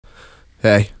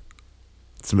Hey,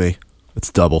 it's me.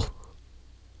 It's Double.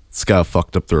 This guy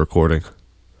fucked up the recording.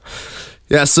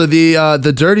 Yeah, so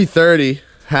the Dirty 30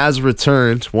 has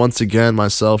returned once again,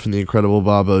 myself and the incredible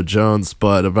Bobbo Jones,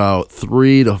 but about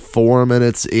 3 to 4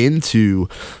 minutes into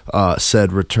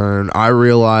said return, I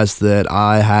realized that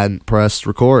I hadn't pressed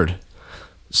record.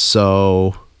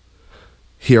 So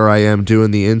here I am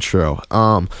doing the intro.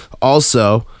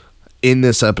 Also, in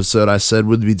this episode, I said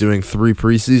we'd be doing 3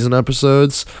 preseason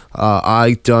episodes.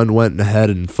 I went ahead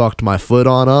and fucked my foot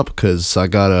on up because I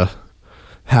got a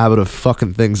habit of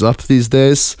fucking things up these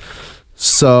days.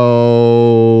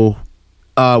 So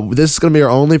this is going to be our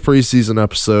only preseason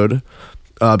episode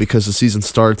because the season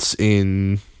starts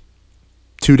in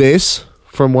 2 days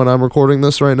from when I'm recording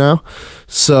this right now.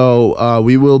 So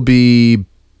we will be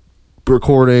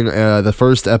recording the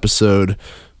first episode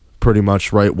pretty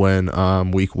much right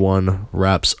when week 1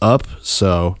 wraps up.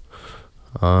 So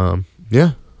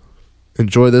yeah,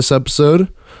 enjoy this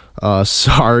episode.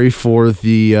 Sorry for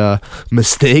the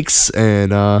mistakes,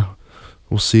 and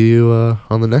we'll see you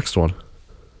on the next one.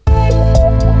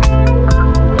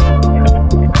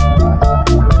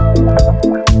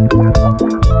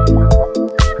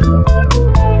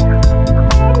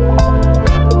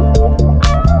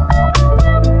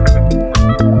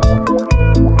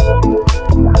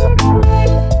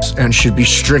 And should be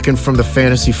stricken from the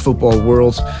fantasy football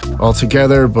world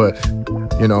altogether, but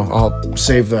you know, I'll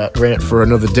save that rant for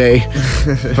another day.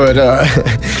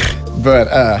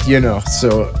 but you know,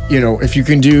 so you know, if you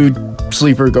can do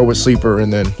sleeper, go with sleeper,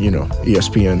 and then you know,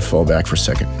 ESPN fall back for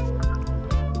second.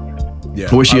 Yeah,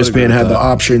 I wish ESPN had the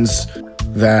options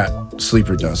that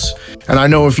sleeper does. And I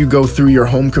know if you go through your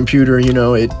home computer, you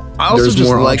know, I also there's just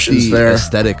more like options the there.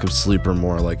 aesthetic of sleeper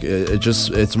more. Like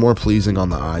it's more pleasing on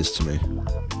the eyes to me.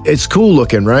 It's cool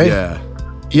looking, right? Yeah,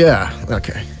 Yeah.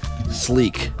 Okay.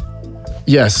 sleek.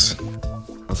 Yes.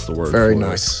 That's the word. Very for it.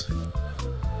 nice.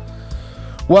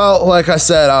 Well, like I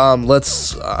said, I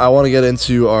want to get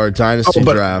into our dynasty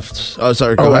draft. Oh,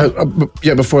 sorry. Go ahead.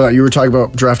 Yeah. Before that, you were talking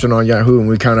about drafting on Yahoo, and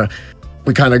we kind of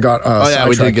got.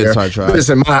 We did get sidetracked.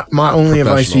 Listen, my only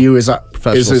advice to you is I've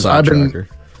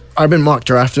been mock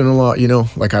drafting a lot. You know,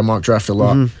 like I mock draft a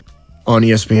lot on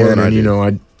ESPN, and you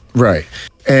know right.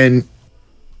 And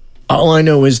all I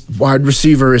know is wide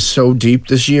receiver is so deep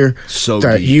this year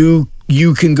that deep.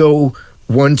 you can go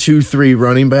 1, 2, 3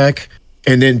 running back,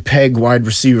 and then peg wide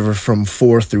receiver from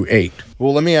 4 through 8.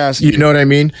 Well, let me ask you. You know what I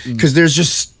mean? Because there's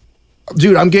just,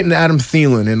 dude, I'm getting Adam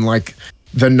Thielen in like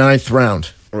the 9th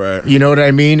round. Right. You know what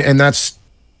I mean? And that's,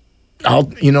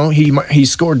 he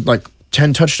scored like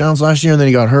 10 touchdowns last year, and then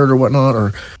he got hurt or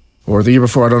whatnot, or the year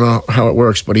before. I don't know how it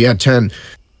works, but he had 10.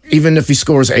 Even if he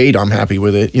scores 8, I'm happy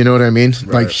with it. You know what I mean?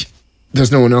 Right. Like, there's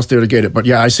no one else there to get it. But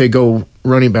yeah, I say go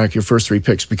running back your first 3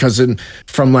 picks, because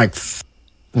from like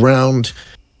round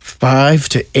 5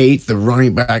 to 8, the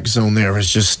running back zone there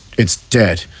is just, it's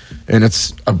dead. And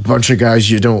it's a bunch of guys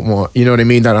you don't want. You know what I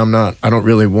mean? That I don't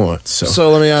really want.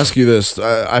 So let me ask you this.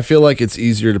 I feel like it's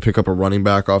easier to pick up a running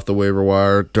back off the waiver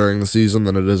wire during the season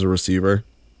than it is a receiver.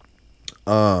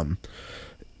 Does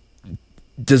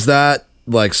that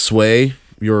like sway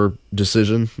your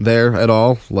decision there at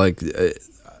all? Like,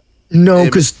 no,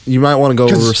 because you might want to go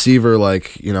a receiver,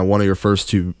 like, you know, one of your first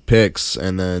 2 picks,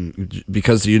 and then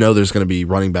because you know there's going to be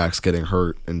running backs getting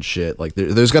hurt and shit. Like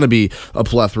there's going to be a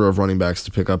plethora of running backs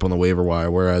to pick up on the waiver wire,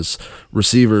 whereas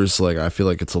receivers, like, I feel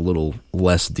like it's a little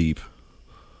less deep.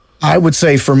 I would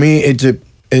say for me, it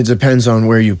depends on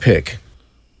where you pick.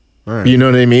 All right. You know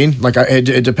what I mean? Like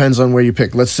it depends on where you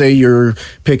pick. Let's say you're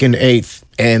picking 8th,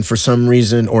 and for some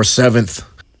reason, or 7th,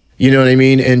 you know what I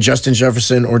mean? And Justin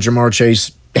Jefferson or Jamar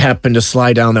Chase happened to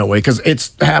slide down that way, because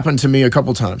it's happened to me a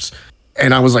couple times,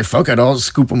 and I was like, fuck it, I'll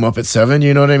scoop them up at 7.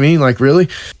 You know what I mean? Like, really?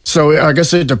 So I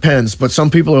guess it depends, but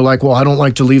some people are like, well, I don't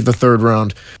like to leave the 3rd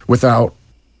round without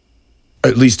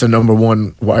at least a number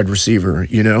 1 wide receiver,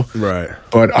 you know? Right.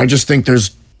 But I just think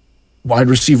there's wide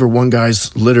receiver 1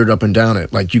 guys littered up and down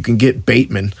it. Like, you can get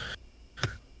Bateman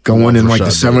going in like the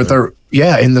 7th or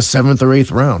in the 7th or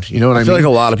 8th round. You know what I mean? I feel like a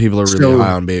lot of people are really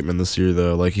high on Bateman this year,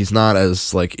 though. Like, he's not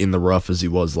as like in the rough as he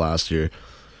was last year.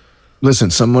 Listen,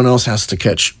 someone else has to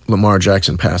catch Lamar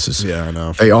Jackson passes. Yeah, I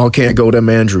know. They all can't go to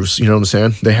Andrews. You know what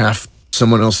I'm saying?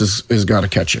 Someone else has got to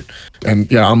catch it. And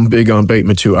yeah, I'm big on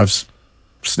Bateman too. I've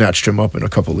snatched him up in a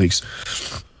couple leagues.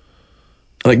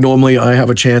 Like, normally I have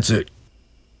a chance at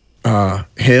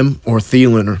him or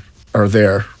Thielen are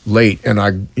there late, and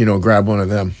I, grab one of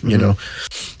them,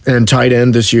 And tight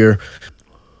end this year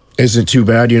isn't too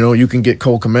bad. You can get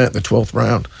Cole Kmet the 12th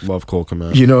round. Love Cole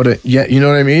Kmet. You know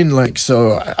what I mean? Like,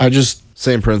 so I just...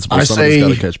 Same principle. Somebody's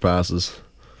got to catch passes.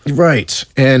 Right.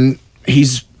 And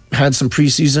he's had some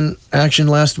preseason action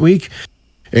last week,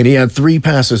 and he had 3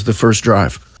 passes the first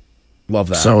drive. Love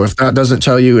that. So if that doesn't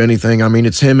tell you anything, I mean,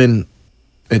 it's him and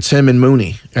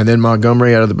Mooney, and then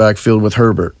Montgomery out of the backfield with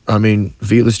Herbert. I mean,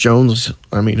 Velus Jones.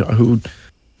 I mean,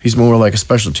 he's more like a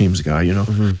special teams guy, you know.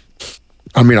 Mm-hmm.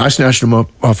 I mean, I snatched him up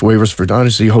off waivers for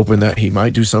Dynasty, hoping that he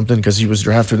might do something because he was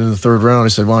drafted in the 3rd round. I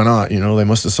said, why not? You know, they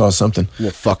must have saw something.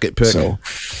 Well, fuck it, pick. So,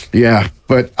 yeah.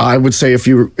 But I would say if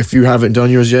you haven't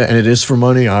done yours yet and it is for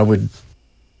money, I would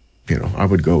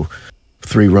go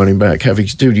 3 running back heavy.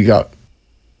 Dude, you got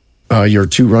your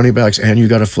 2 running backs and you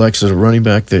got a flex as a running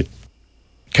back that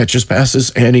catches passes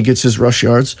and he gets his rush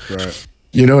yards. Right.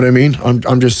 You know what I mean?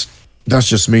 That's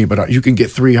just me, but you can get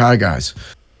 3 high guys,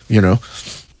 you know?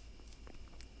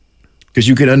 Because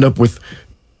you could end up with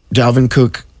Dalvin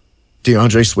Cook,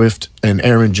 DeAndre Swift, and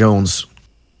Aaron Jones,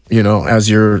 you know, as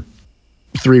your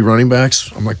 3 running backs.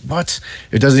 I'm like, what?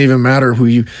 It doesn't even matter who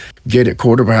you get at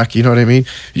quarterback, you know what I mean?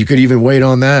 You could even wait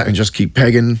on that and just keep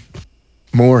pegging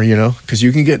more, you know? Because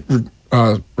you can get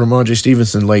Ramondre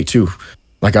Stevenson late, too.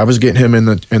 Like, I was getting him in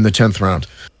the 10th round.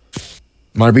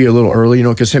 Might be a little early, you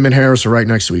know, because him and Harris are right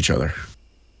next to each other.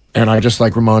 And I just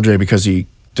like Ramondre because he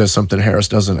does something Harris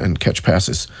doesn't and catch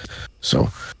passes.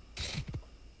 So,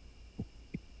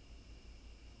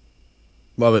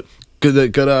 love it.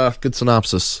 Good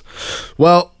synopsis.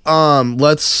 Well,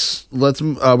 let's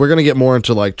we're gonna get more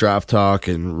into like draft talk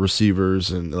and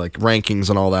receivers and like rankings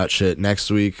and all that shit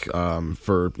next week.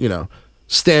 For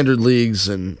standard leagues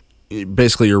and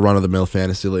basically your run of the mill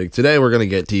fantasy league. Today we're gonna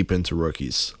get deep into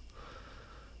rookies.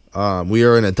 We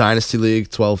are in a dynasty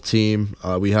league, 12 team.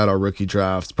 We had our rookie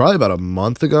draft probably about a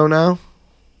month ago now.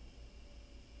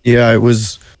 Yeah, it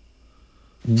was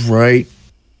right.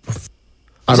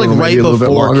 I don't know, right maybe a little bit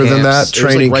longer than that.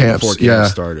 Training right camps, before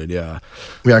camp started. Yeah,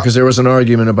 because there was an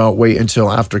argument about wait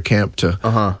until after camp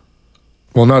to.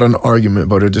 Well, not an argument,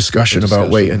 but a discussion about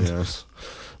waiting. Yes.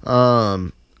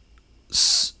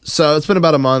 So it's been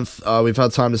about a month. We've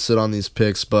had time to sit on these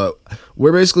picks, but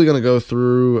we're basically going to go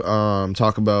through,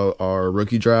 talk about our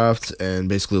rookie draft and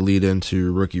basically lead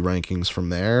into rookie rankings from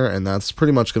there. And that's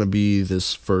pretty much going to be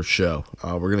this first show.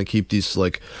 We're going to keep these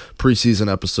like preseason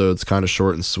episodes kind of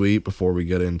short and sweet before we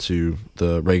get into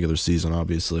the regular season,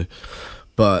 obviously.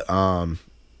 But I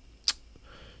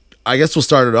guess we'll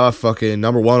start it off. Fucking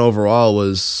number 1 overall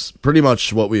was pretty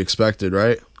much what we expected,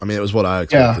 right? I mean, it was what I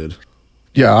expected.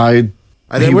 Yeah,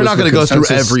 I think we're not going to go through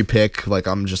every pick. Like,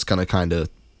 I'm just going to kind of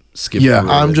skip through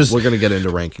it. We're going to get into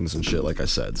rankings and shit, like I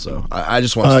said. So I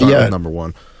just want to start with number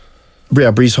 1.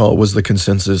 Yeah, Breece Hall was the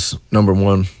consensus number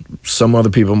 1. Some other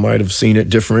people might have seen it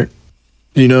different,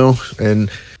 and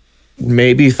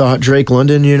maybe thought Drake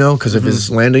London, because of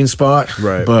his landing spot.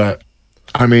 Right. But,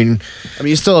 I mean,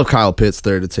 you still have Kyle Pitts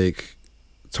there to take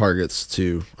targets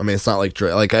too. I mean, it's not like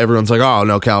Drake, like everyone's like, oh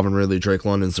no, Calvin Ridley, Drake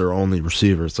London's their only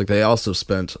receiver. It's like they also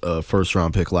spent a 1st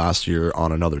round pick last year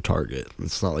on another target.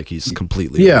 It's not like he's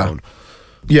completely alone.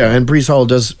 Yeah, and Breece Hall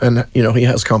does, and he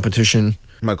has competition.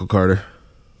 Michael Carter.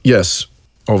 Yes,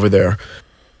 over there.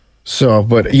 So,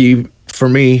 but for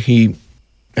me,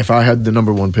 if I had the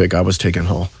number 1 pick, I was taking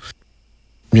Hall.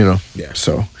 Yeah.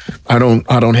 So I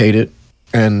don't hate it.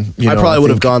 And I probably would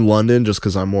have gone London just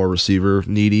because I'm more receiver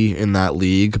needy in that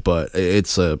league, but it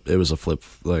was a flip,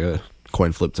 like a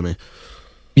coin flip to me.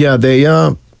 Yeah,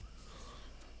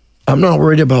 I'm not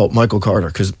worried about Michael Carter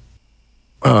because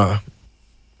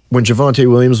when Javonte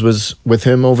Williams was with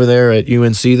him over there at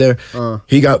UNC there,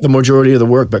 he got the majority of the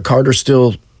work, but Carter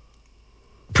still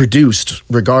produced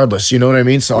regardless. You know what I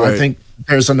mean? So right. I think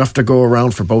there's enough to go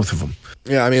around for both of them.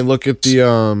 Yeah, I mean, look at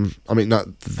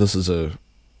this is a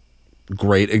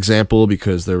great example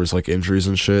because there was like injuries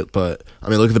and shit, but I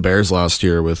mean, look at the Bears last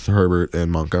year with Herbert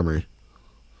and Montgomery.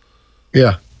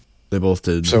 Yeah, they both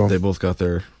did. So, they both got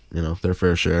their their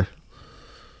fair share.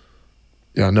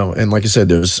 Yeah, no, and like I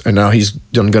said, and now he's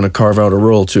going to carve out a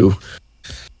role too.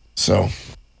 So,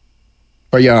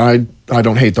 but yeah, I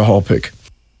don't hate the Hall pick.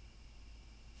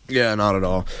 Yeah, not at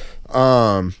all.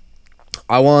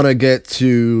 I want to get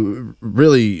to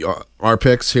really our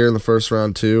picks here in the first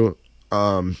round too.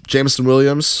 Jameson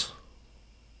Williams.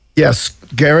 Yes,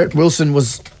 Garrett Wilson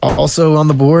was also on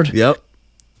the board. Yep.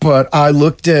 But I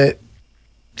looked at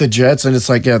the Jets and it's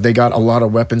like, yeah, they got a lot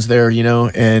of weapons there,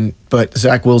 but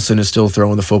Zach Wilson is still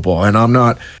throwing the football and I'm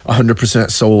not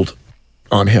 100% sold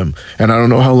on him. And I don't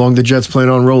know how long the Jets plan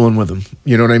on rolling with him.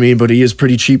 You know what I mean? But he is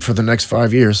pretty cheap for the next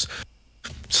 5 years.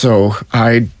 So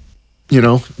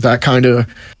that kind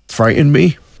of frightened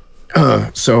me.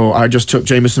 So I just took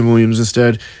Jameson Williams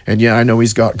instead. And yeah, I know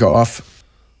he's got Goff,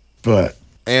 but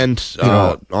And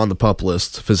on the PUP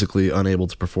list, physically unable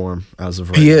to perform as of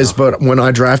right now. He is, but when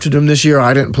I drafted him this year,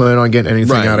 I didn't plan on getting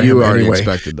anything out of him You already anyway.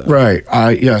 expected that. Right.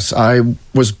 I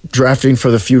was drafting for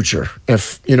the future.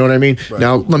 If you know what I mean. Right.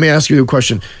 Now, let me ask you a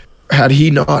question. Had he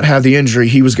not had the injury,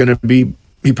 he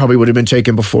probably would have been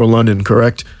taken before London,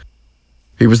 correct?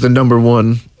 He was the number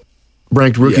 1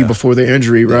 ranked rookie before the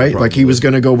injury, right? Like he was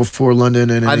going to go before London.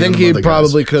 And I think he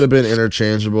probably could have been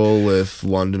interchangeable with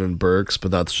London and Burks,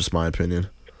 but that's just my opinion.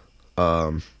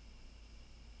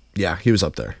 Yeah, he was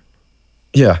up there.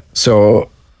 Yeah. So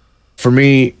for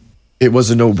me, it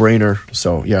was a no-brainer.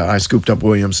 So yeah, I scooped up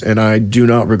Williams, and I do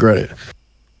not regret it.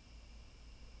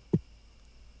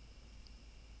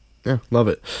 Yeah, love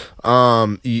it.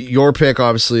 Your pick,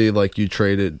 obviously, like you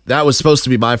traded. That was supposed to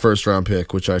be my first round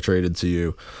pick, which I traded to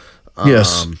you.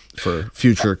 Yes. For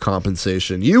future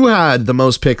compensation. You had the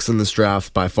most picks in this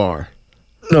draft by far.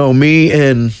 No, me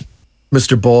and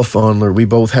Mr. Ballfondler, we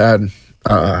both had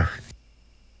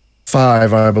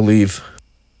 5, I believe.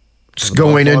 Just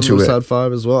going into it. Had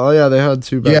 5 as well. Oh yeah, they had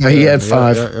 2 back Yeah, there. he had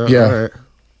 5. Yeah. All right.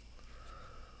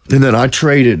 And then I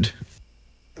traded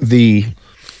the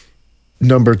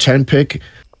number 10 pick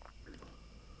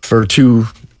for 2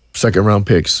 second round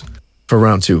picks for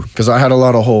round 2 because I had a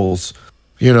lot of holes,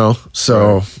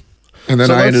 so Right. and then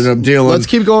So I ended up dealing. Let's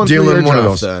keep going through your one of draft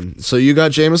those. then. So you got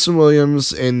Jamison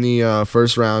Williams in the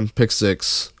first round, pick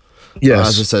 6. Yes,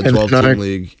 As I said, And 12 then team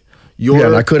league.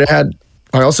 and I could have had.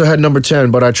 I also had number 10,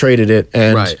 but I traded it,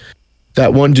 and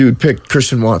that one dude picked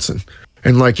Christian Watson.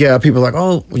 And people are like,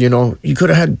 oh, you could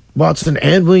have had Watson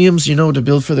and Williams, to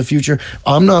build for the future.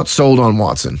 I'm not sold on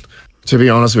Watson, to be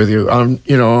honest with you. I'm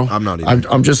not either.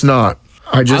 I'm just not.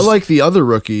 I like the other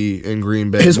rookie in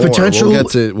Green Bay. His more. potential.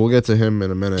 We'll get to him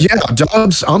in a minute. Yeah,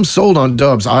 Dobbs. I'm sold on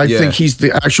Dobbs. I think he's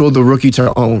the rookie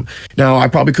to own. Now, I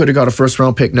probably could have got a first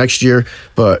round pick next year,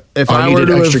 but If I needed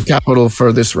extra capital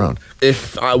for this round.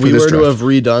 If we were to have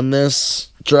redone this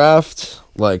draft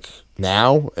like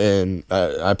now, and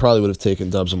I probably would have taken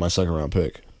Dobbs on my second round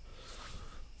pick.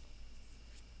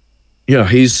 Yeah,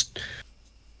 he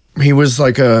was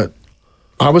like I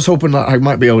was hoping that I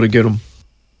might be able to get him.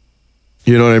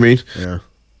 You know what I mean? Yeah.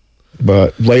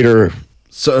 But later.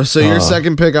 So your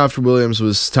second pick after Williams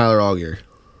was Tyler Algier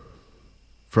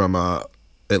from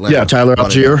Atlanta. Yeah, Tyler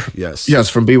Algier. Yes,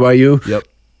 from BYU. Yep.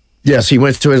 Yes, he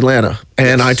went to Atlanta,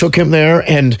 and I took him there,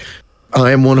 and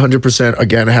I am 100%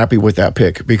 again happy with that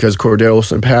pick because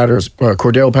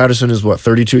Cordell Patterson is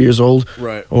 32 years old,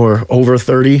 right, or over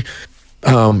 30.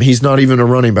 He's not even a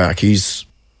running back; he's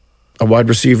a wide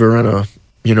receiver and a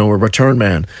return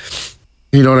man.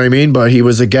 You know what I mean? But he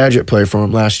was a gadget play for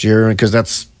him last year because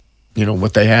that's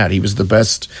what they had. He was the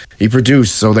best. He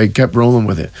produced, so they kept rolling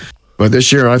with it. But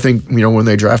this year, I think when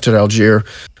they drafted Algier,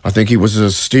 I think he was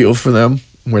a steal for them.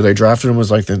 Where they drafted him was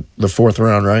like the 4th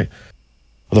round, right?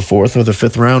 The 4th or the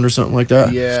 5th round or something like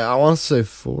that. Yeah, I want to say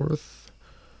 4th.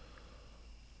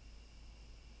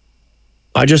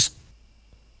 I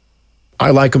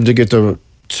like him to get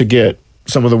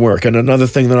some of the work. And another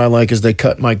thing that I like is they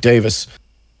cut Mike Davis.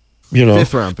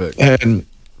 5th round pick. And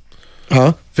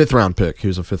 5th round pick. He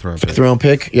was a 5th round pick. 5th round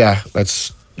pick. Yeah,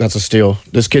 that's a steal.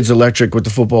 This kid's electric with the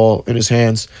football in his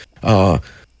hands. Last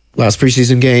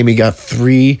preseason game, he got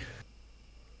 3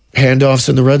 handoffs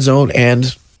in the red zone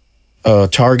and a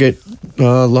target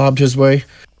lobbed his way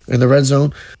in the red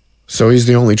zone. So he's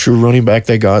the only true running back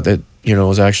they got that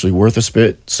is actually worth a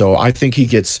spit. So I think he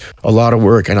gets a lot of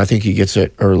work, and I think he gets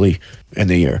it early in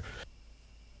the year.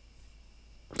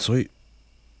 Sweet.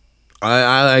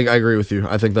 I agree with you.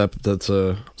 I think that's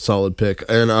a solid pick.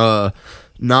 And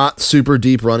not super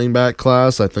deep running back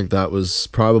class. I think that was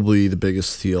probably the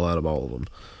biggest steal out of all of them.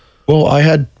 Well, I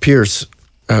had Pierce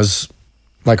as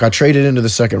I traded into the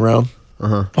second round,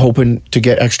 hoping to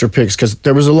get extra picks because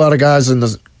there was a lot of guys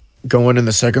going in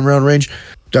the second round range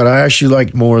that I actually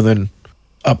liked more than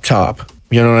up top.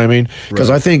 You know what I mean? Because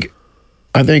I think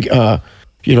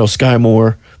Sky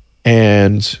Moore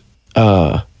and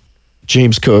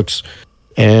James Cooks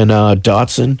and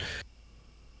Dotson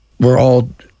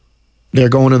they're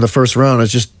going in the first round.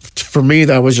 It's just, for me,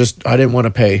 that was just, I didn't want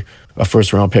to pay a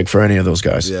first round pick for any of those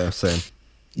guys. Yeah, same.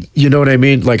 You know what I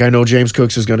mean? I know James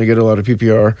Cooks is going to get a lot of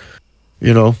PPR,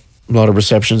 a lot of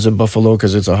receptions in Buffalo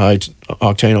because it's a high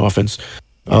octane offense.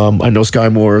 I know Sky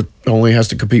Moore only has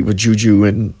to compete with Juju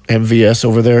and MVS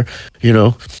over there,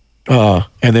 and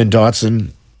then Dotson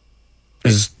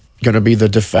is going to be the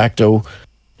de facto,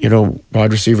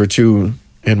 wide receiver 2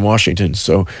 in Washington.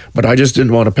 So, but I just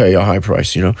didn't want to pay a high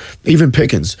price, even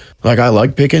Pickens. I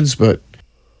like Pickens, but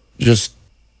just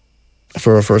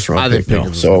for a first round I pick. think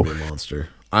Pickens is going to be a monster.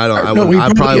 I don't. I No, would. he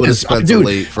I probably would have is. spent Dude, a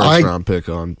late first round pick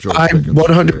on George I Pickens.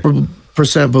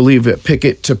 100% believe that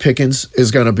Pickett to Pickens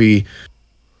is going to be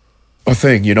a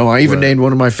thing. You know, I even named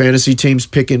one of my fantasy teams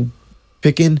Pickett's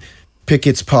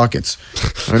Pockets.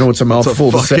 I know it's a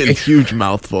mouthful to say. Huge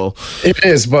mouthful. It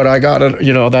is, but I got it.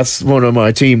 You know, that's one of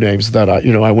my team names that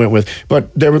I went with.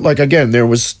 But there were there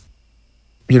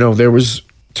was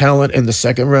talent in the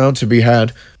second round to be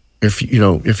had if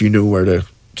you knew where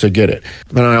to get it.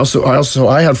 And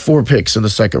I had 4 picks in the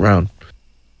second round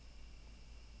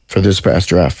for this past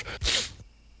draft.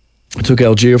 I took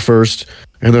Algier first,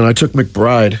 and then I took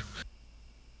McBride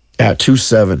at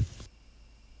 2-7.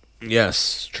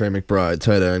 Yes, Trey McBride,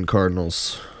 tight end,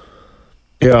 Cardinals.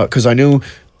 Yeah, because I knew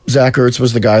Zach Ertz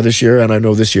was the guy this year, and I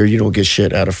know this year you don't get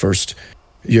shit out of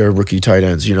first-year rookie tight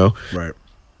ends, Right.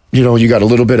 You got a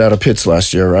little bit out of Pitts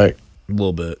last year, right? A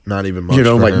little bit, not even much.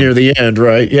 Like near the end,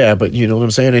 right? Yeah, but you know what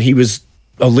I'm saying? And he was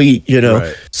elite,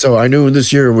 Right. So I knew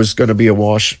this year was going to be a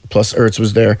wash, plus Ertz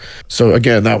was there. So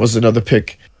again, that was another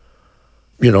pick,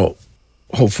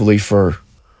 hopefully for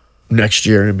next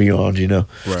year and beyond,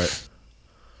 Right.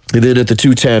 And then at the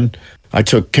 210, I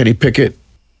took Kenny Pickett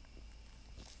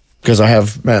because I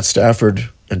have Matt Stafford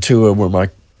and Tua were my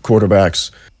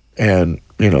quarterbacks. And,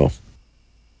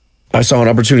 I saw an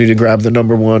opportunity to grab the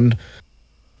number 1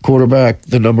 quarterback,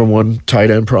 the number 1 tight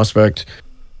end prospect.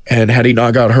 And had he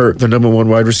not got hurt, the number 1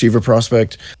 wide receiver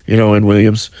prospect, in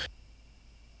Williams.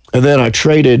 And then I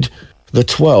traded the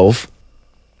 12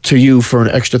 to you for an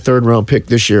extra third-round pick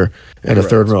this year and a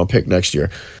third-round pick next year.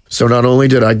 So not only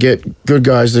did I get good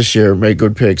guys this year, make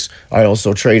good picks, I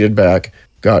also traded back,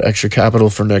 got extra capital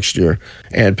for next year,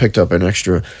 and picked up an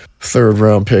extra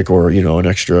third-round pick or, an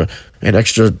extra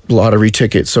lottery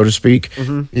ticket, so to speak,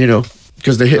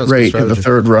 because the hit rate in the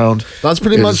third round. That was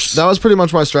pretty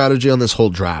much my strategy on this whole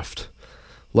draft.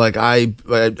 Like I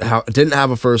didn't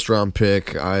have a first round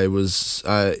pick. I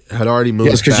had already moved.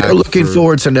 Yes, because you're looking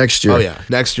forward to next year. Oh yeah,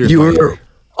 next year. You were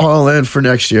all in for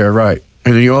next year, right?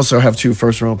 And then you also have 2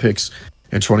 first round picks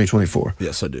in 2024.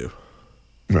 Yes, I do.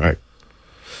 Right.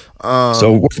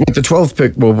 So with the 12th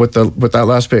pick, with that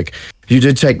last pick, you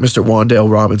did take Mr. Wan'Dale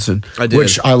Robinson. I did,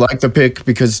 which I like the pick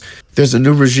because there's a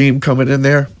new regime coming in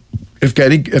there. If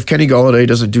Kenny Golladay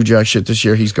doesn't do jack shit this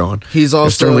year, he's gone. He's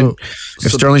also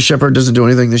if Sterling Shepard doesn't do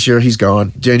anything this year, he's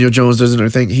gone. Daniel Jones doesn't do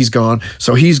anything, he's gone.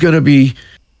 So he's going to be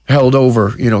held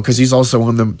over, because he's also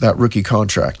on that rookie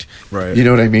contract. Right. You know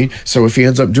what I mean? So if he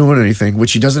ends up doing anything,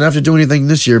 which he doesn't have to do anything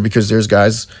this year because there's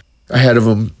guys ahead of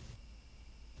him.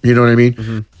 You know what I mean?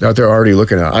 Mm-hmm. That they're already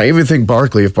looking at. I even think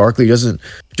Barkley, if Barkley doesn't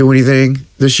do anything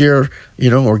this year,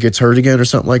 or gets hurt again or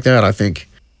something like that, I think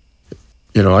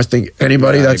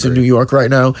anybody that's in New York right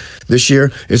now this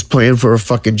year is playing for a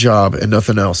fucking job and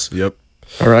nothing else. Yep.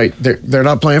 All right? They're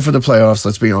not playing for the playoffs,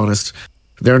 let's be honest.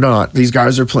 They're not. These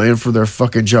guys are playing for their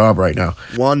fucking job right now.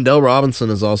 Wan'Dale Robinson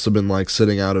has also been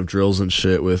sitting out of drills and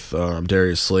shit with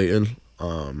Darius Slayton.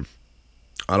 I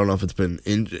don't know if it's been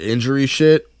injury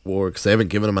shit or because they haven't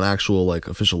given him an actual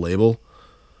official label.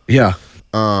 Yeah.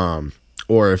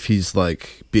 Or if he's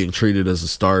being treated as a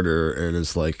starter and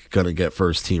is gonna get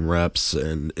first team reps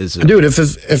and isn't. Dude,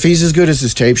 if he's as good as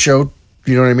his tape showed,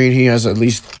 you know what I mean? He has at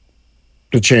least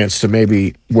the chance to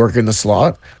maybe work in the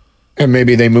slot. And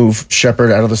maybe they move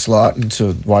Shepard out of the slot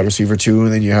into wide receiver 2,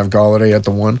 and then you have Golladay at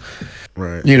the 1.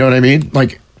 Right. You know what I mean?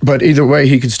 But either way,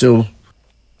 he could still,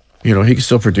 he can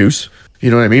still produce.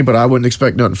 You know what I mean? But I wouldn't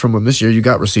expect nothing from him this year. You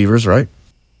got receivers, right?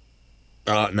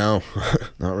 No,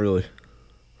 not really.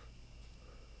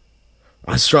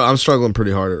 I'm struggling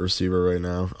pretty hard at receiver right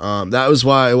now. That was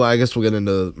why. Well, I guess we'll get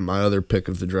into my other pick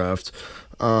of the draft.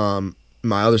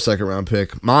 My other second round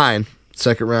pick, mine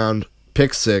second round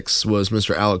pick 6 was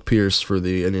Mr. Alec Pierce for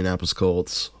the Indianapolis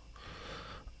Colts.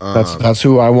 That's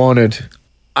who I wanted.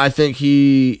 I think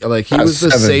he was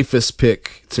the safest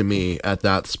pick to me at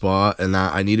that spot, and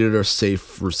that I needed a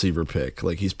safe receiver pick.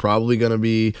 He's probably going to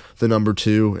be the number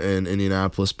 2 in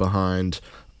Indianapolis behind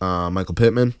Michael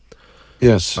Pittman.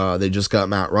 Yes. They just got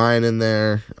Matt Ryan in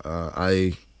there.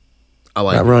 I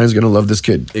like Matt Ryan's going to love this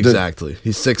kid. Exactly.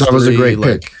 He's 6'3". That was a great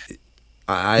pick.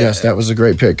 Yes, that was a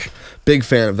great pick. Big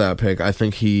fan of that pick. I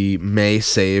think he may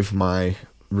save my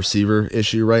receiver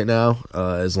issue right now.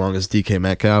 As long as DK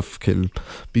Metcalf can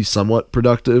be somewhat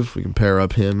productive, we can pair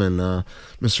up him and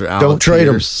Mr. Allen. Don't trade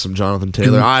him. Some Jonathan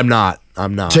Taylor. I'm not.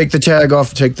 Take the tag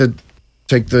off. Take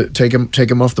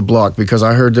him off the block because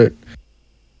I heard that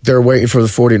they're waiting for the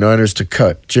 49ers to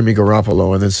cut Jimmy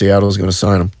Garoppolo and then Seattle's going to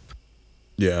sign him.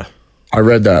 Yeah, I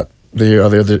read that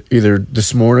either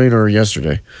this morning or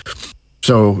yesterday.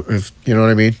 So if you know what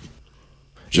I mean.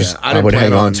 I would hang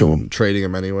plan on to him. trading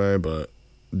him anyway, but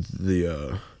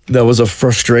the That was a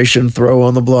frustration throw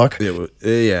on the block.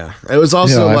 yeah. It was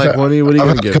also Yeah, like, what are you I've gonna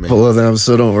had a give me? couple of them,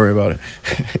 so don't worry about it.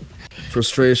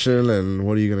 Frustration, and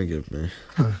what are you gonna give me?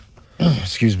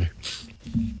 Excuse me.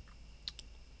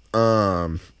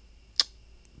 But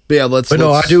yeah, But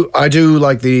no, I do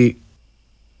like the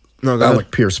no, go ahead.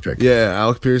 Alec Pierce pick. Yeah,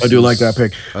 Alec Pierce. I do like that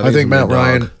pick. I think Matt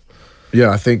Ryan. Yeah,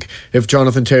 I think if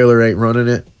Jonathan Taylor ain't running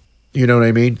it, you know what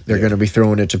I mean? They're going to be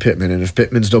throwing it to Pittman, and if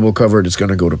Pittman's double covered, it's going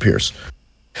to go to Pierce.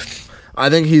 I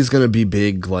think he's going to be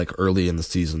big like early in the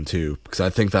season too, because I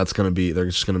think they're just going to be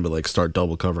like start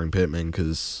double covering Pittman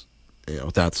because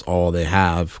that's all they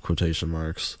have, quotation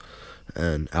marks,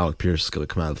 and Alec Pierce is going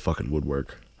to come out of the fucking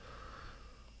woodwork.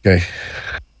 Okay.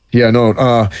 Yeah, no,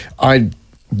 I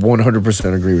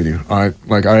 100% agree with you.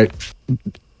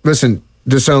 Listen,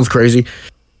 this sounds crazy.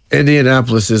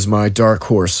 Indianapolis is my dark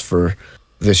horse for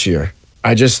this year.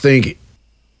 I just think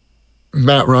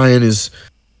Matt Ryan is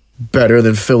better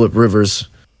than Phillip Rivers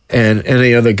and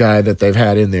any other guy that they've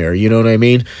had in there. You know what I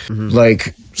mean?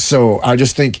 Mm-hmm. So I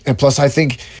just think, and plus I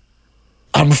think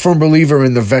I'm a firm believer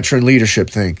in the veteran leadership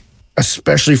thing,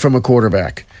 especially from a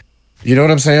quarterback. You know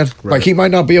what I'm saying? Right. Like, he might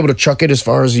not be able to chuck it as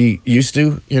far as he used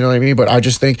to, you know what I mean? But I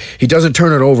just think he doesn't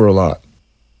turn it over a lot,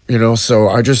 So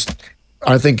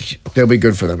I think they'll be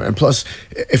good for them. And plus,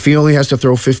 if he only has to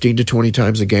throw 15 to 20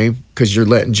 times a game because you're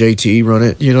letting JT run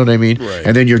it, you know what I mean? Right.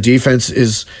 And then your defense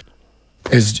is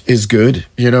good,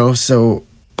 So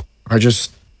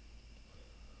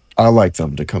I like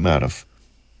them to come out of.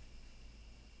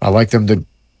 I like them to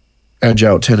edge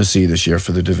out Tennessee this year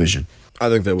for the division. I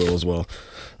think they will as well.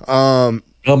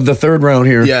 The third round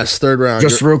here. Yes, third round.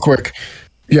 Just real quick.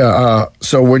 Yeah,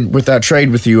 so with that trade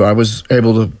with you, I was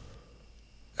able to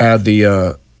add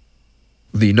the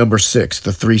number 6,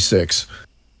 the 3-6.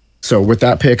 So with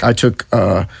that pick, I took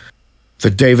the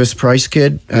Davis Price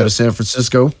kid out of San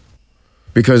Francisco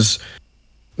because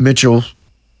Mitchell,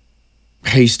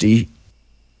 Hasty,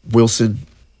 Wilson,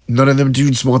 none of them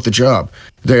dudes want the job.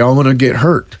 They all want to get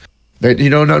hurt.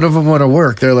 None of them want to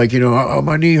work. They're like, oh,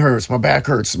 my knee hurts, my back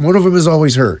hurts. One of them is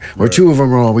always hurt, or right. Two of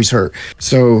them are always hurt.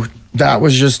 So that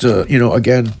was just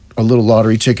again, a little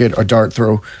lottery ticket, a dart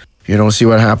throw, see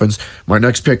what happens. My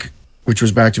next pick, which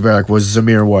was back-to-back, was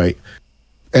Zamir White.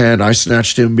 And I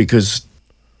snatched him because,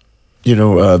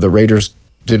 the Raiders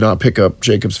did not pick up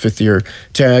Jacobs' fifth-year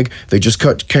tag. They just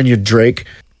cut Kenya Drake,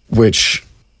 which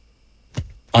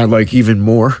I like even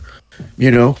more,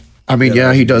 I mean,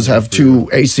 yeah, he does have two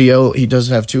ACL. He does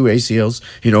have two ACLs,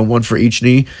 one for each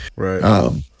knee. Right.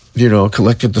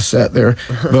 Collected the set there.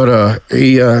 But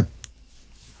he,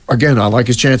 again, I like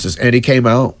his chances. And he came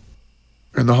out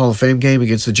in the Hall of Fame game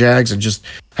against the Jags and just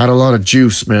had a lot of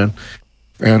juice, man.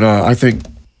 And I think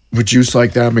with juice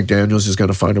like that, McDaniels is going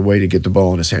to find a way to get the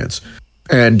ball in his hands.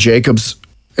 And Jacobs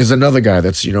is another guy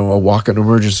that's, a walk-in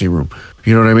emergency room.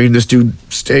 You know what I mean? This dude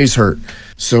stays hurt.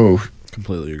 So.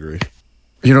 Completely agree.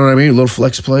 You know what I mean? A little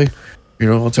flex play.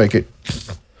 I'll take it.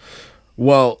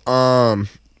 Well,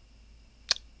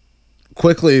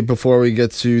 quickly before we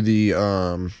get to the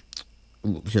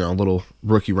little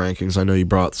rookie rankings, I know you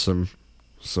brought some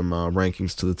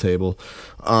rankings to the table.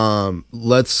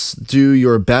 Let's do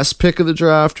your best pick of the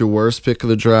draft, your worst pick of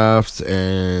the draft,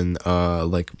 and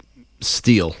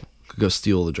steal. Go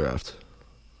steal the draft.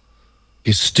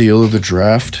 Is steal of the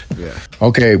draft? Yeah.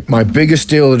 Okay, my biggest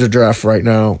steal of the draft right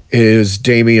now is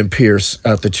Dameon Pierce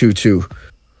at the 2-2.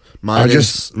 Mine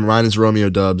is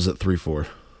Romeo Doubs at 3-4.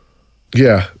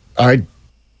 Yeah,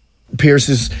 Pierce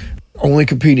is only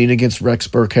competing against Rex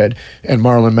Burkhead and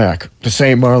Marlon Mack, the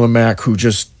same Marlon Mack who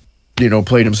just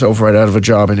played himself right out of a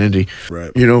job in Indy.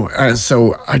 Right. And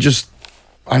so I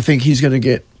think he's going to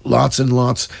get lots and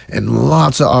lots and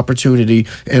lots of opportunity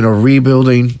in a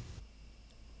rebuilding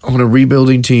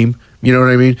team, you know what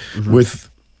I mean? Mm-hmm. With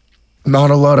not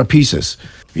a lot of pieces,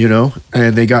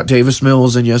 and they got Davis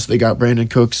Mills, and yes, they got Brandon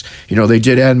Cooks. They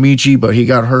did add Michi, but he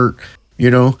got hurt,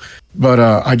 but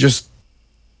I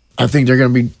think they're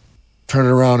going to be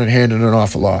turning around and handing it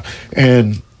off a lot.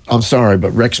 And I'm sorry, but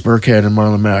Rex Burkhead and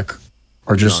Marlon Mack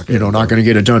are just, not going to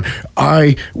get it done.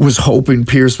 I was hoping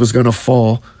Pierce was going to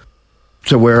fall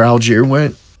to where Algier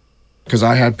went, because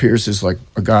I had Pierce as like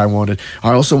a guy I wanted.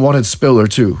 I also wanted Spiller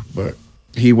too, but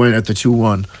he went at the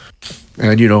 2-1.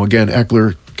 And, again,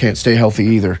 Eckler can't stay healthy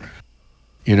either,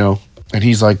 and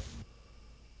he's like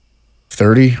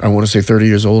 30. I want to say 30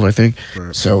 years old, I think.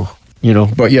 Right. So,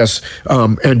 but yes.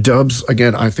 And Doubs,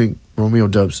 again, I think Romeo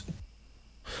Doubs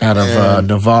out of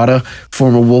Nevada,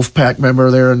 former Wolfpack member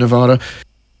there in Nevada,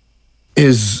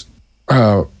 is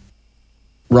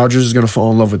Rodgers is going to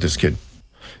fall in love with this kid.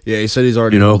 Yeah, he said he's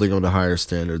already holding on to higher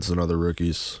standards than other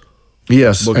rookies.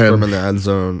 Yes, Look for him and in the end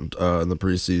zone in the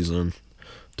preseason.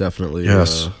 Definitely.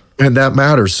 yes, and that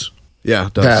matters. Yeah,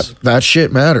 it That does. that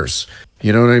shit matters.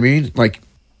 You know what I mean? Like,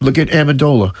 look at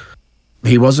Amendola.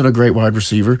 He wasn't a great wide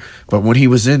receiver, but when he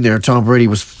was in there, Tom Brady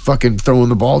was fucking throwing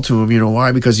the ball to him. You know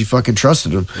why? Because he fucking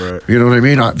trusted him. Right. You know what I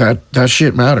mean? That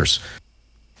shit matters.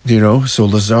 You know, so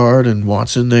Lazard and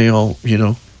Watson, they all,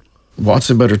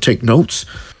 Watson better take notes.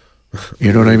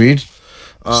 You know what I mean?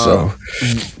 So,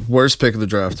 Worst pick of the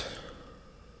draft.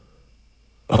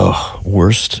 oh,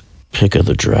 worst pick of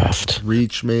the draft.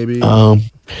 Reach, maybe.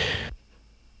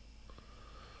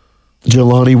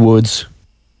 Jelani Woods,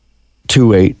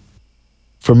 2-8.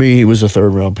 For me, he was a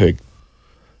third round pick,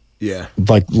 Yeah.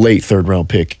 like late third round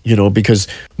pick, because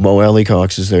Mo Alley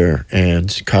Cox is there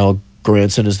and Kyle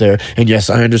Granson is there. And yes,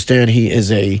 I understand he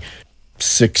is a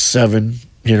 6'7",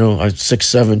 a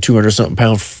 6'7", 200 something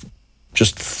pound,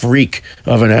 just freak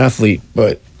of an athlete.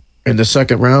 But in the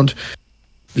second round,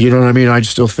 you know what I mean? I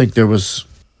still think there was,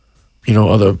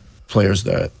 other players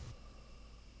that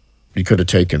you could have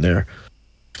taken there.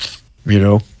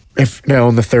 If now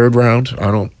in the third round, I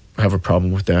don't have a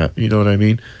problem with that. You know what I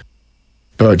mean?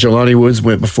 But Jelani Woods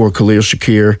went before Khalil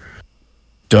Shakir,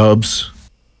 Dubs.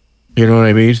 You know what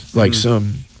I mean? Like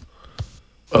some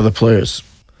other players,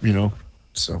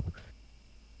 So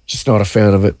just not a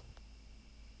fan of it.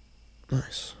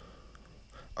 Nice.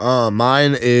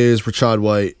 Mine is Rashad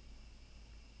White.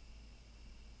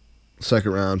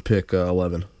 Second round pick,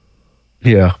 11.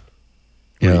 Yeah.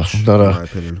 Yeah. Reach, Not in my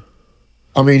opinion.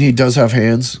 I mean, he does have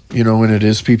hands, and it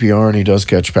is PPR and he does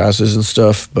catch passes and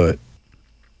stuff, but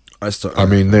I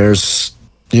mean, there's,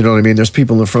 you know what I mean? There's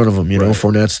people in front of him, Right.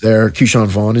 Fournette's there. Keyshawn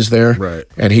Vaughn is there. Right.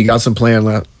 And he got some playing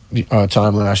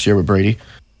time last year with Brady.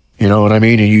 You know what I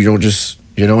mean? And you don't just,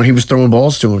 and he was throwing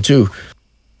balls to him too.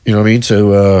 You know what I mean?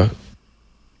 So,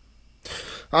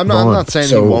 I'm not saying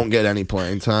he won't get any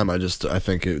playing time. I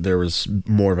think there was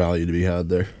more value to be had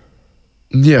there.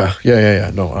 Yeah.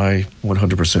 No, I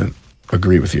 100%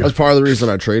 agree with you. That's part of the reason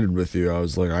I traded with you. I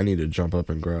was like, I need to jump up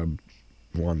and grab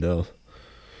Wandell.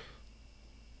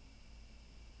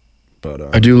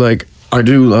 But I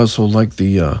do also like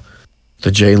the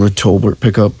Jalen Tolbert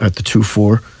pickup at the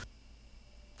 2-4.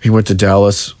 He went to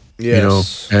Dallas,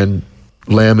 yes. And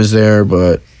Lamb is there,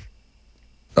 but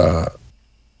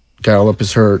Gallup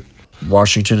is hurt.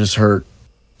 Washington is hurt.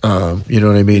 You know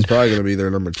what I mean? He's probably going to be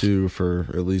their number 2 for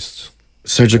at least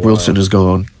Cedric Wilson is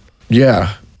gone.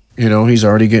 Yeah. He's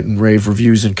already getting rave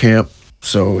reviews in camp.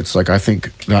 So it's like, I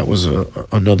think that was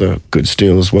another good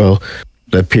steal as well.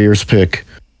 That Pierce pick,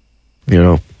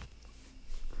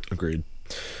 Agreed.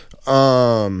 Do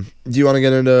you want to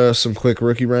get into some quick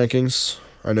rookie rankings?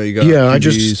 I know you got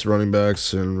QBs, running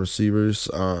backs, and receivers.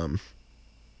 And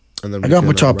then I got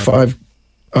my top 5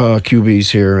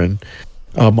 QBs here, and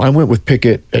I went with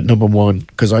Pickett at number 1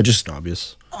 because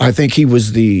obvious. I think he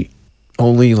was the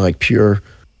only like pure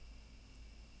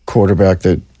quarterback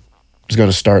that was going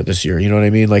to start this year. You know what I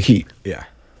mean? Like he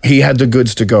had the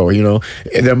goods to go.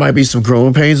 There might be some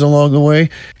growing pains along the way.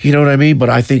 You know what I mean?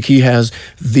 But I think he has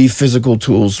the physical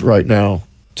tools right now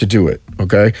to do it.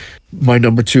 Okay, my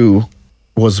number 2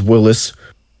 was Willis.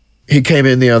 He came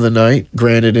in the other night.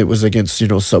 Granted, it was against,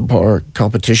 subpar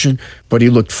competition, but he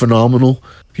looked phenomenal,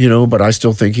 but I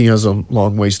still think he has a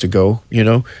long ways to go,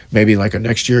 maybe like a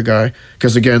next year guy.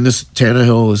 Because again, this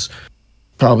Tannehill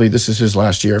this is his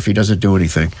last year if he doesn't do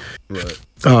anything. Right.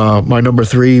 My number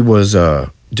 3 was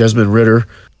Desmond Ridder.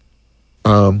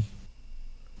 Kind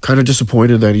of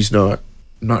disappointed that he's not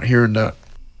hearing that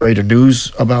great of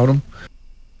news about him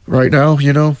right now,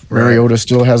 Mariota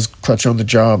still has clutch on the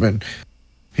job and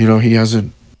he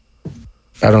hasn't,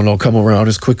 I don't know, come around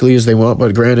as quickly as they want.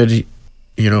 But granted, he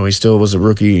still was a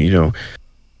rookie.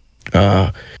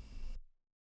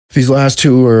 These last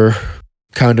 2 are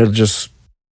kind of just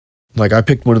like I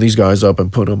picked one of these guys up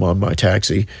and put him on my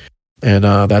taxi, and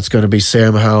that's going to be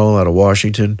Sam Howell out of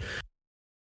Washington.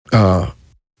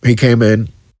 He came in,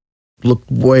 looked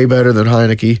way better than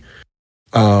Heineke.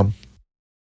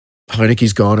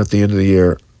 Heineke's gone at the end of the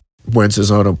year. Wentz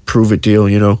is on a prove it deal,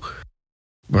 a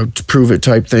prove it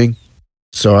type thing.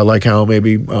 So I like how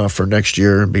maybe for next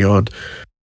year and beyond.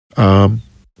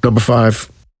 Number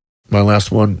 5, my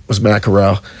last one was Matt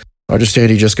Corral. I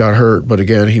understand he just got hurt, but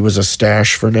again, he was a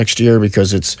stash for next year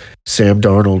because it's Sam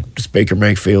Darnold, it's Baker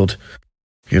Mayfield,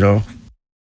 None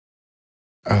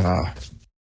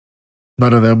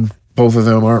of them, both of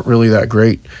them aren't really that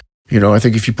great. I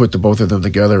think if you put the both of them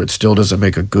together, it still doesn't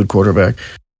make a good quarterback.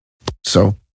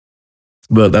 So,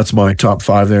 but that's my top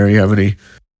 5 there. You have any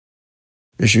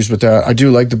issues with that? I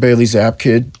do like the Bailey Zapp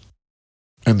kid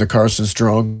and the Carson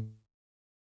Strong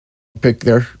pick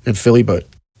there in Philly, but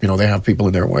they have people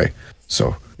in their way.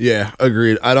 So Yeah,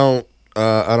 agreed. I don't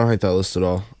hate that list at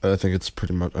all. I think it's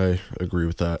pretty much. I agree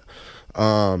with that.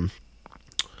 I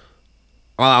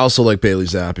also like Bailey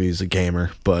Zappi. He's a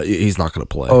gamer, but he's not going to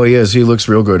play. he is. He looks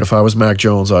real good. If I was Mac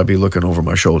Jones, I'd be looking over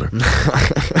my shoulder.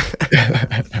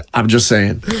 I'm just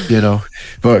saying,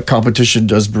 But competition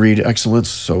does breed excellence,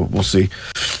 so we'll see.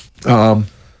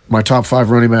 My top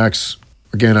 5 running backs.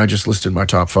 Again, I just listed my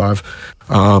top 5.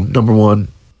 Number 1,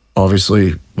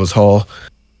 obviously, was Hall.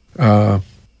 No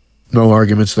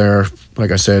arguments there.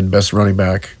 Like I said, best running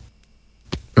back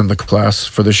in the class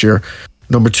for this year.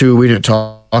 Number 2, we didn't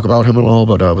talk about him at all,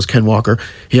 but was Ken Walker.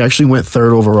 He actually went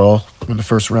 3rd overall in the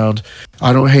first round.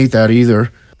 I don't hate that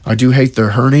either. I do hate the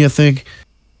hernia thing,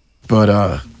 but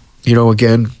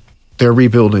again, they're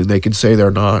rebuilding. They can say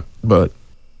they're not, but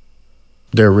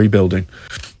they're rebuilding.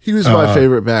 He was my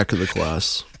favorite back of the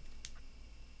class.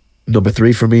 Number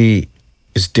 3 for me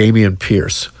is Damian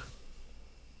Pierce.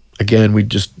 Again, we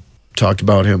just talked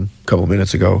about him a couple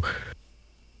minutes ago.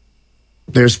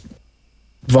 There's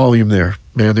volume there,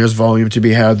 man. There's volume to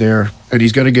be had there, and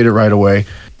he's going to get it right away.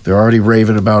 They're already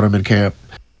raving about him in camp.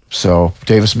 So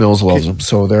Davis Mills loves him.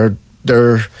 So they're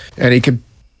and he can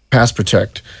pass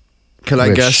protect. Can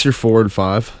I guess your 4 and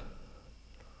 5?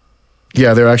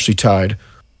 Yeah, they're actually tied.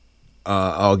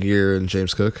 Algier and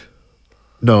James Cook.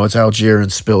 No, it's Algier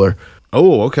and Spiller.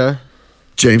 Oh, okay.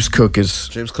 James Cook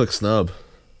snub.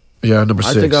 Yeah, number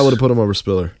 6. I think I would have put him over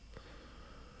Spiller.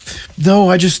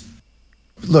 No,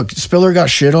 look, Spiller got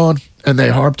shit on, and they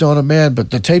harped on him, man.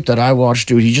 But the tape that I watched,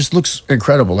 dude, he just looks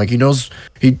incredible. Like he knows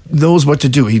what to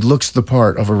do. He looks the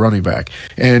part of a running back.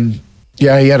 And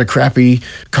yeah, he had a crappy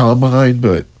combine,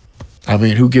 but I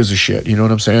mean, who gives a shit? You know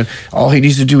what I'm saying? All he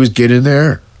needs to do is get in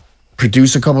there,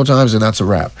 produce a couple times, and that's a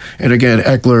wrap. And again,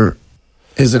 Eckler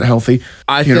isn't healthy.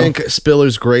 I think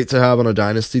Spiller's great to have on a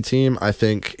dynasty team. I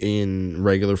think in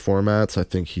regular formats, I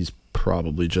think he's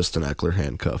probably just an Eckler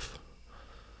handcuff.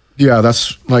 Yeah,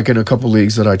 that's like in a couple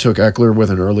leagues that I took Eckler with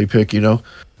an early pick,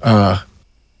 I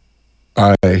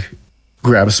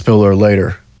grab a Spiller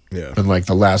later. Yeah. And like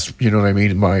the last, you know what I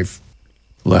mean? My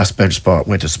last bench spot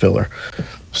went to Spiller.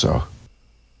 So.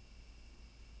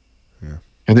 Yeah.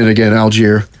 And then again,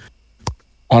 Algier,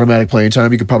 automatic playing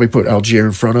time. You could probably put Algier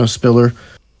in front of Spiller,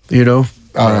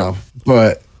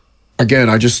 But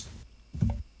again,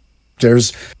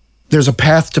 there's a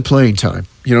path to playing time.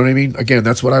 You know what I mean? Again,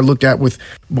 that's what I looked at with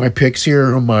my picks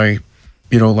here on my,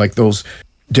 like those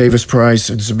Davis Price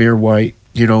and Zamir White,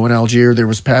 and Algier. There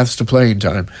was paths to playing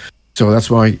time. So that's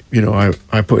why,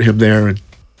 I put him there and,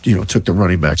 took the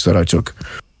running backs that I took.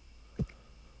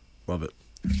 Love it.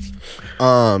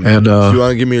 And do you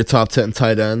want to give me your top 10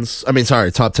 tight ends?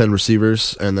 Top 10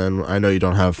 receivers, and then I know you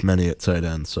don't have many at tight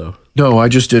end, so. No, I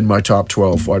just did my top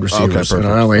 12 wide receivers, and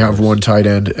I only have one tight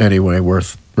end anyway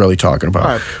worth really talking about.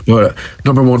 Right. But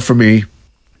number 1 for me,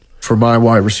 for my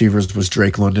wide receivers, was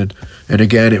Drake London. And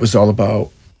again, it was all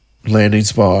about landing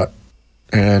spot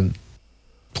and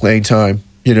playing time,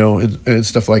 and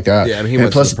stuff like that. Yeah, and he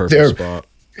went to the perfect spot.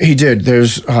 He did.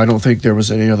 I don't think there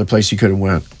was any other place he could have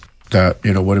went that,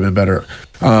 would have been better.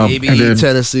 Maybe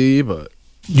Tennessee, but.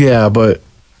 Yeah, but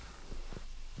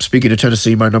speaking of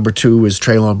Tennessee, my number 2 is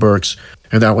Treylon Burks,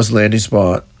 and that was landing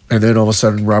spot. And then all of a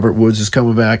sudden, Robert Woods is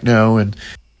coming back now, and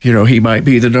he might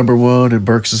be the number 1, and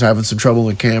Burks is having some trouble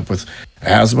in camp with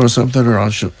asthma or something, or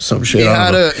on some shit.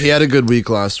 He had a good week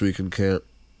last week in camp.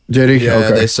 Did he? Yeah,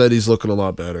 okay. They said he's looking a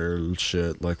lot better and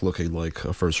shit, like looking like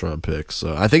a first round pick.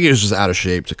 So I think he was just out of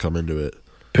shape to come into it.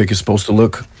 Pick is supposed to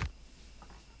look.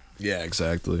 Yeah,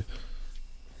 exactly.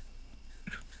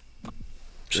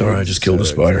 Sorry, I just killed a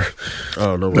spider.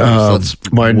 Oh, no worries.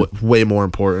 That's way more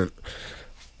important.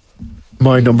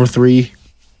 My number 3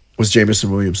 was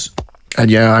Jameson Williams.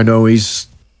 And yeah, I know was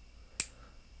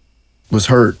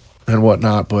hurt and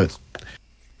whatnot, but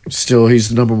still, he's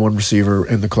the number 1 receiver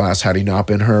in the class had he not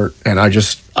been hurt. And I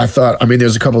thought,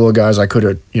 there's a couple of guys I could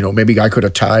have, maybe I could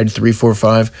have tied 3, 4,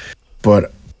 5,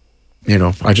 but,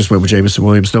 I just went with Jameson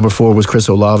Williams. Number 4 was Chris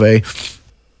Olave.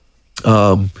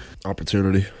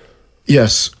 Opportunity.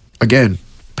 Yes. Again,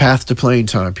 path to playing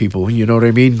time, people. You know what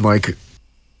I mean? Like,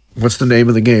 what's the name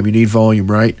of the game? You need volume,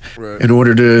 right? In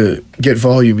order to get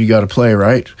volume, you got to play,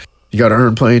 right? You got to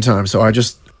earn playing time. So I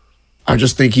just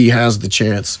think he has the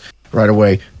chance right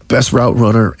away. Best route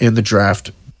runner in the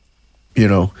draft,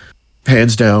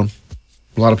 hands down.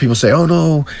 A lot of people say, "Oh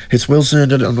no, it's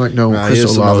Wilson." And I'm like, no, Chris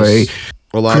Olave.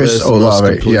 Chris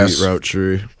Olave, yes. Route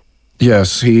tree.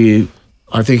 Yes, I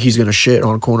think he's going to shit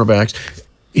on cornerbacks.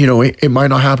 It might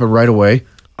not happen right away.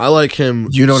 I like him.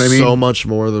 You know what I mean? So much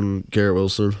more than Garrett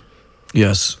Wilson.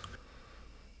 Yes.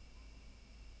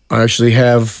 I actually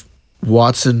have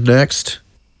Watson next.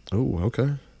 Oh,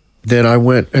 okay. Then I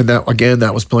went, and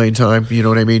that was playing time. You know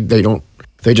what I mean?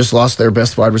 They just lost their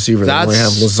best wide receiver. They only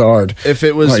have Lazard. If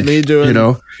it was me doing,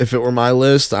 if it were my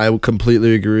list, I would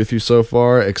completely agree with you so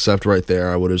far, except right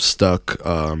there, I would have stuck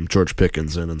George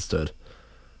Pickens in instead.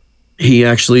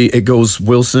 It goes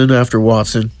Wilson after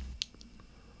Watson.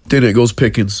 Then it goes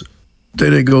Pickens.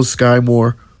 Then it goes Sky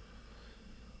Moore,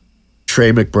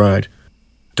 Trey McBride,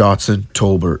 Dotson,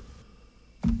 Tolbert,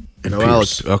 and Pierce.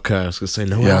 Alex. Okay, I was gonna say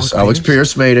no. Yes, Alex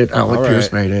Pierce made it.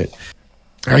 Pierce made it.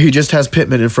 He just has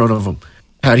Pittman in front of him.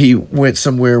 Had he went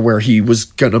somewhere where he was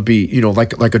gonna be,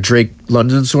 like a Drake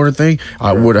London sort of thing,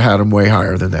 I would have had him way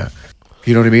higher than that.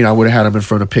 You know what I mean? I would have had him in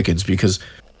front of Pickens because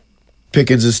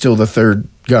Pickens is still the third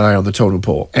guy on the totem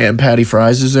pole, and Patty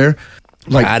Fries is there.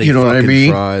 Like, Patty, you know what I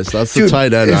mean? Fries. That's the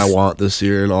tight end I want this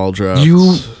year in all drafts.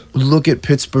 You look at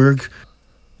Pittsburgh's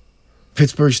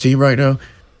team right now;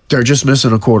 they're just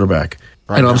missing a quarterback.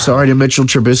 And I'm sorry to Mitchell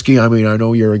Trubisky. I mean, I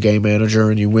know you're a game manager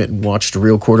and you went and watched a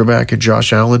real quarterback and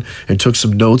Josh Allen and took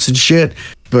some notes and shit.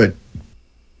 But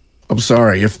I'm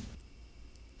sorry if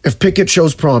Pickett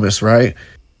shows promise, right?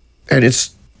 And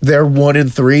they're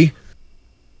 1-3,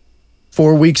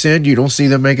 4 weeks in, you don't see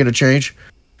them making a change.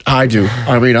 I do.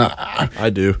 I mean, I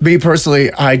do. Me personally,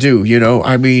 I do.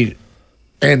 I mean.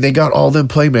 And they got all them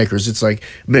playmakers. It's like,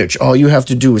 Mitch, all you have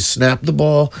to do is snap the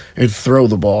ball and throw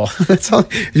the ball. That's all.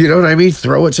 You know what I mean?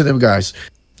 Throw it to them guys.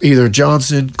 Either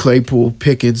Johnson, Claypool,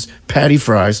 Pickens, Patty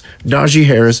Fries, Najee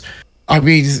Harris. I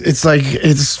mean,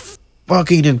 it's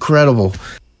fucking incredible.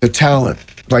 The talent.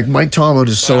 Like, Mike Tomlin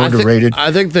is so underrated.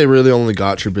 I think they really only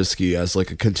got Trubisky as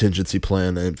like a contingency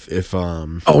plan if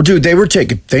Oh, dude,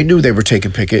 they knew they were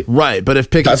taking Pickett. Right, but if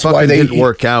Pickett didn't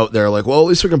work out, they're like, well, at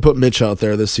least we can put Mitch out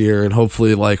there this year and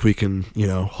hopefully like we can,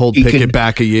 hold Pickett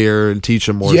back a year and teach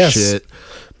him more shit.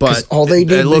 But all they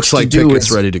need it looks like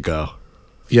Pickett's ready to go.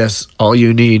 Yes, all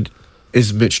you need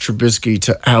is Mitch Trubisky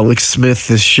to Alex Smith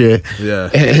this shit. Yeah.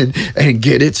 And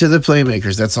get it to the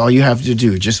playmakers. That's all you have to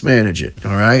do. Just manage it.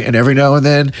 All right. And every now and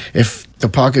then, if the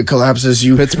pocket collapses,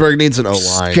 Pittsburgh needs an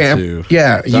O-line too.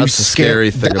 Yeah. That's the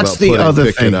scary thing about putting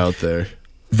Pickett out there.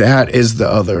 That is the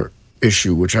other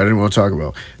issue, which I didn't want to talk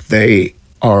about. They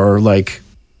are like,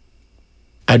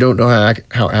 I don't know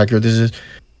how accurate this is,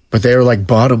 but they are like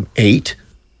bottom 8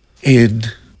 in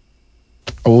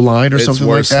O-line or something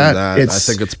like that. I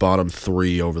think it's bottom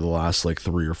 3 over the last like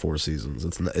 3 or 4 seasons.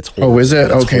 It's horrible. Oh, is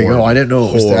it? Okay, no, I didn't know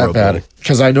it was that bad.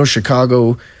 Because I know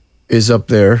Chicago is up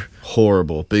there.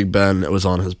 Horrible. Big Ben was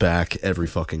on his back every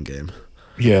fucking game.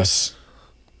 Yes.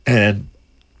 And,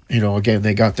 again,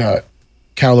 they got that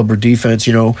caliber defense,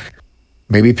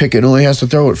 maybe Pickett only has to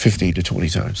throw it 15 to 20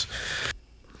 times.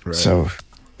 Right. So,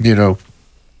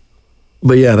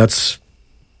 but yeah,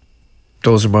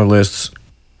 those are my lists.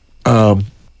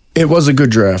 It was a good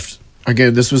draft.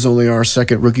 Again, this was only our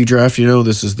second rookie draft.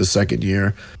 This is the second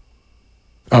year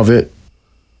of it.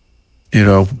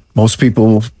 Most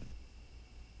people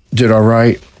did all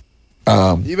right.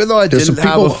 Even though I didn't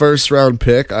have a first round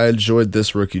pick, I enjoyed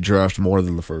this rookie draft more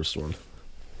than the first one.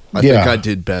 I think I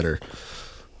did better.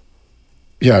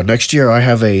 Yeah, next year I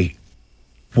have a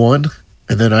 1,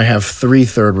 and then I have 3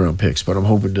 third round picks, but I'm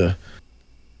hoping to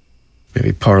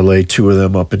maybe parlay 2 of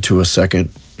them up into a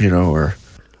second, or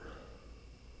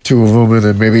 2 of them and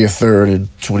then maybe a third in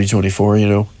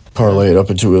 2024, parlay it up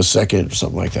into a second or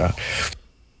something like that.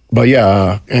 But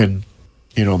yeah, and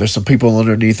there's some people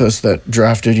underneath us that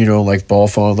drafted, like Ball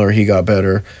Fondler, he got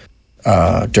better.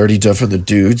 Dirty Duff and the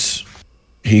Dudes,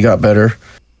 he got better.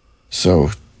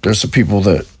 So there's some people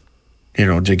that,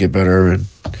 did get better, and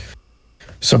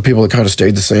some people that kind of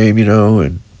stayed the same,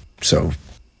 and so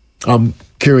I'm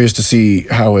curious to see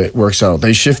how it works out.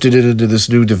 They shifted it into this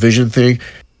new division thing,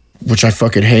 which I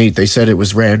fucking hate. They said it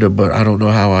was random, but I don't know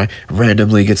how I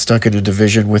randomly get stuck in a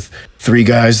division with 3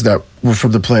 guys that were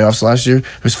from the playoffs last year.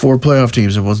 There's 4 playoff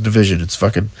teams in one division. It's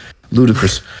fucking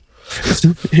ludicrous.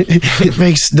 It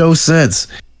makes no sense.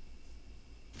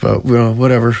 But,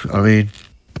 whatever. I mean,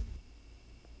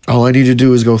 all I need to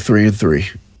do is go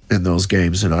 3-3 in those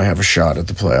games, and I have a shot at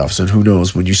the playoffs. And who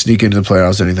knows, when you sneak into the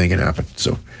playoffs, anything can happen.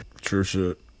 So true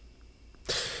shit.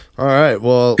 All right,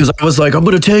 well, because I was like, I'm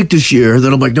going to tank this year. And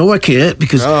then I'm like, no, I can't,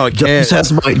 because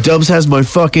Dubs has my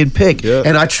fucking pick. Yep.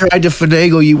 And I tried to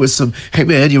finagle you with some, hey,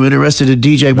 man, you interested in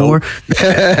DJ Moore?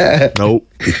 Nope.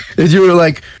 And you were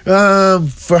like,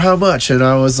 for how much? And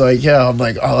I was like, yeah. I'm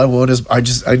like, all I want is,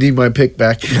 I need my pick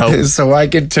back so I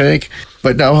can tank.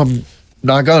 But now I'm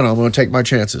not gonna. I'm going to take my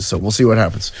chances. So we'll see what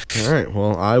happens. All right,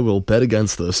 well, I will bet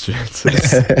against those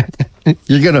chances.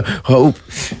 You're going to hope.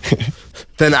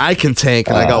 Then I can tank,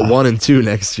 and I got 1 and 2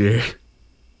 next year.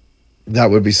 That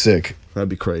would be sick. That'd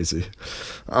be crazy.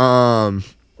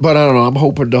 But I don't know. I'm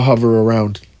hoping to hover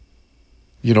around,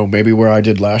 maybe where I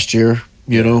did last year,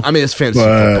 I mean, it's fantasy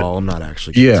football. I'm not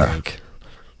actually going to tank.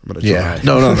 I'm going to try. Yeah.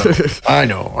 No. I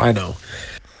know.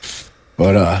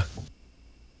 But,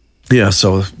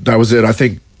 so that was it. I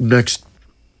think next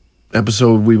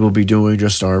episode we will be doing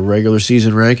just our regular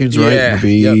season rankings, right? Yeah.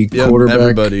 It'll be quarterback.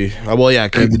 Everybody.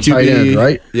 QB, tight end,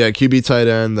 right? Yeah, QB, tight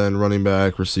end, then running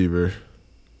back, receiver.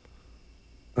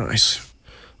 Nice.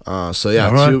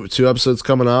 Right. two episodes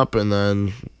coming up, and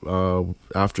then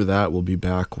after that we'll be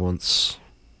back once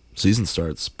season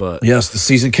starts. But yes, the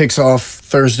season kicks off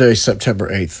Thursday, September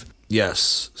 8th.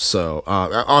 Yes. So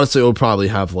honestly, we'll probably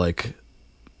have like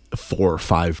 4 or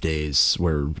 5 days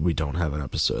where we don't have an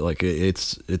episode. Like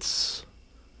it's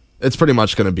pretty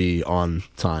much going to be on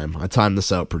time. I timed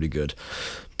this out pretty good.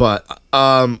 But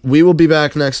we will be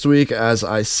back next week, as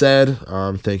I said.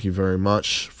 Thank you very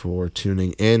much for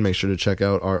tuning in. Make sure to check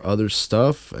out our other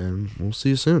stuff, and we'll see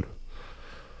you soon.